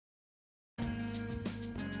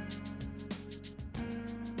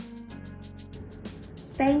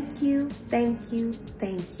Thank you, thank you,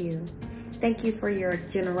 thank you. Thank you for your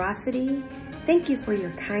generosity. Thank you for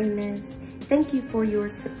your kindness. Thank you for your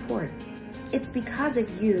support. It's because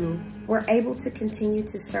of you we're able to continue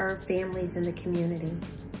to serve families in the community.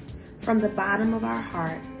 From the bottom of our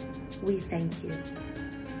heart, we thank you.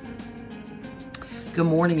 Good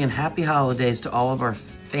morning and happy holidays to all of our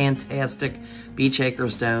fantastic Beach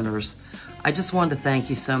Acres donors. I just wanted to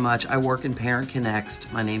thank you so much. I work in Parent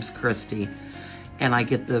Connect. My name's Christy, and I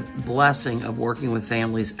get the blessing of working with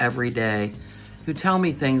families every day who tell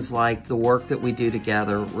me things like the work that we do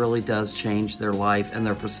together really does change their life and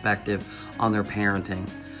their perspective on their parenting.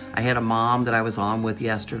 I had a mom that I was on with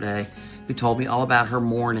yesterday who told me all about her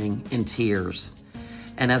morning in tears.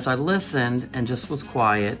 And as I listened and just was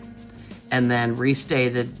quiet and then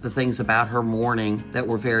restated the things about her morning that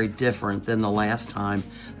were very different than the last time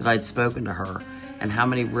that I'd spoken to her, and how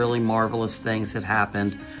many really marvelous things had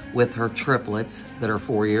happened with her triplets that are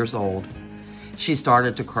 4 years old, she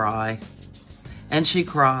started to cry. And she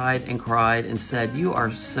cried and said, "You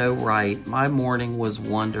are so right. My morning was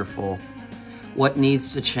wonderful. What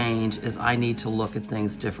needs to change is I need to look at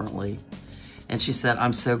things differently." And she said,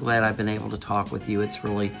 "I'm so glad I've been able to talk with you. It's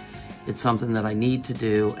something that I need to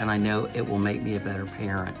do, and I know it will make me a better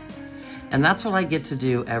parent." And that's what I get to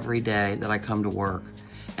do every day that I come to work.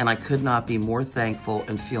 And I could not be more thankful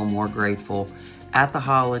and feel more grateful at the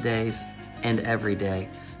holidays and every day.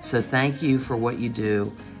 So thank you for what you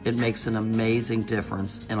do. It makes an amazing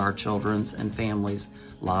difference in our children's and families'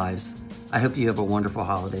 lives. I hope you have a wonderful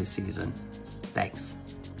holiday season. Thanks.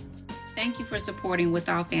 Thank you for supporting With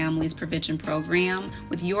Our Families Prevention Program.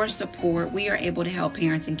 With your support, we are able to help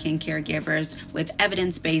parents and kin caregivers with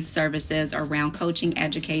evidence-based services around coaching,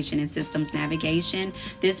 education, and systems navigation.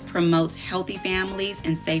 This promotes healthy families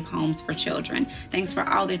and safe homes for children. Thanks for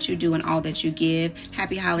all that you do and all that you give.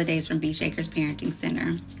 Happy holidays from Beach Acres Parenting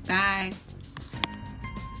Center. Bye.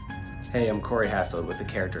 Hey, I'm Corey Hatfield with The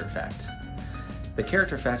Character Effect. The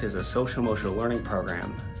Character Effect is a social-emotional learning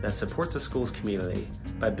program that supports the school's community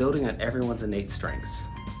by building on everyone's innate strengths,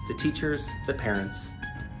 the teachers, the parents,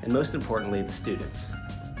 and most importantly, the students.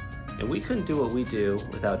 And we couldn't do what we do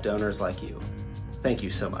without donors like you. Thank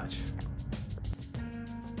you so much.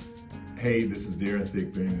 Hey, this is Darren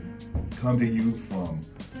Thigpen. Come to you from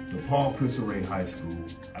DePaul Christopher Ray High School.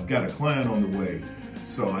 I've got a client on the way,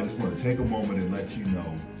 so I just want to take a moment and let you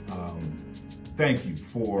know thank you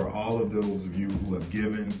for all of those of you who have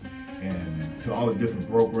given, and to all the different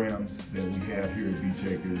programs that we have here at Beach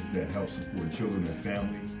Acres that help support children and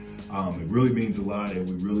families. It really means a lot, and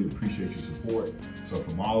we really appreciate your support. So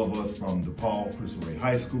from all of us from DePaul Christopher Ray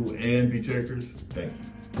High School and Beach Acres, thank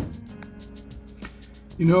you.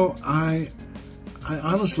 You know, I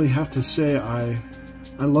honestly have to say I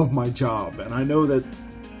love my job, and I know that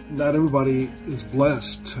not everybody is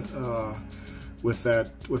blessed with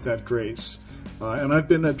that grace. And I've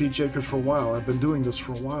been at Beach Acres for a while. I've been doing this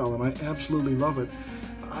for a while, and I absolutely love it.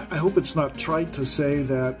 I hope it's not trite to say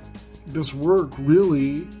that this work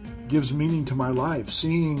really gives meaning to my life.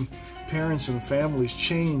 Seeing parents and families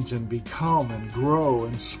change and become and grow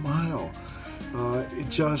and smile.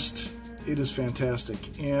 It is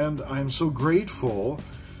fantastic. And I'm so grateful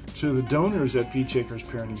to the donors at Beach Acres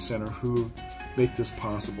Parenting Center who make this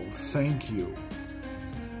possible. Thank you.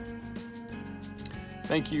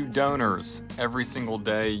 Thank you, donors. Every single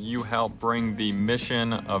day you help bring the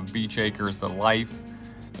mission of Beach Acres to life,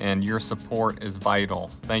 and your support is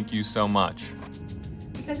vital. Thank you so much.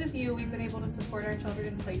 Because of you, we've been able to support our children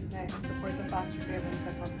in placement and support the foster families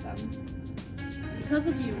that help them. Because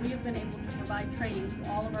of you, we have been able to provide training to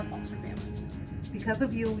all of our foster families. Because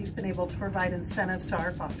of you, we've been able to provide incentives to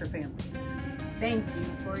our foster families. Thank you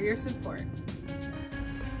for your support.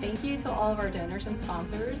 Thank you to all of our donors and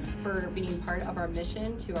sponsors for being part of our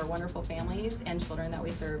mission to our wonderful families and children that we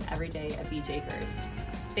serve every day at Beach Acres.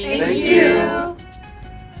 Thank you.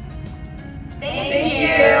 Thank you.